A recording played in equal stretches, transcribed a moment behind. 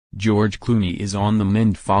George Clooney is on the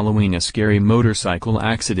mend following a scary motorcycle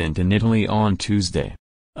accident in Italy on Tuesday.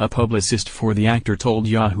 A publicist for the actor told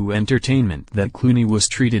Yahoo Entertainment that Clooney was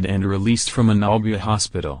treated and released from an Alba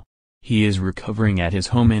hospital. He is recovering at his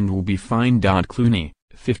home and will be fine. Clooney,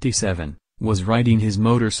 57, was riding his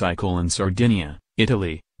motorcycle in Sardinia,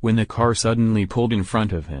 Italy, when the car suddenly pulled in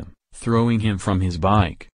front of him, throwing him from his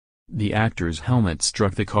bike. The actor's helmet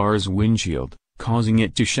struck the car's windshield, causing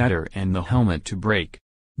it to shatter and the helmet to break.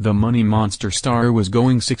 The Money Monster star was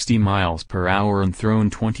going 60 miles per hour and thrown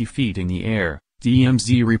 20 feet in the air,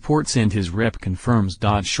 TMZ reports, and his rep confirms.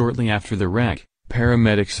 Shortly after the wreck,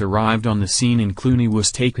 paramedics arrived on the scene and Clooney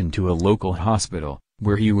was taken to a local hospital,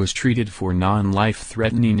 where he was treated for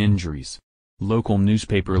non-life-threatening injuries. Local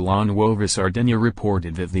newspaper La Nuova Sardinia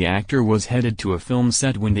reported that the actor was headed to a film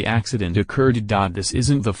set when the accident occurred. This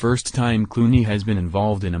isn't the first time Clooney has been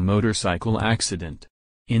involved in a motorcycle accident.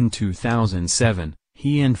 In 2007,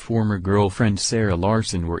 he and former girlfriend Sarah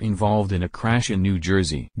Larson were involved in a crash in New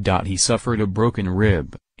Jersey. He suffered a broken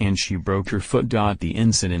rib, and she broke her foot. The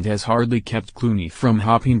incident has hardly kept Clooney from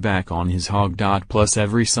hopping back on his hog. Plus,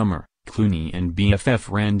 every summer, Clooney and BFF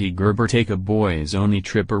Randy Gerber take a boys-only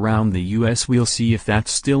trip around the U.S. We'll see if that's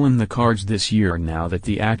still in the cards this year now that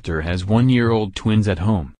the actor has one-year-old twins at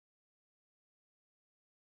home.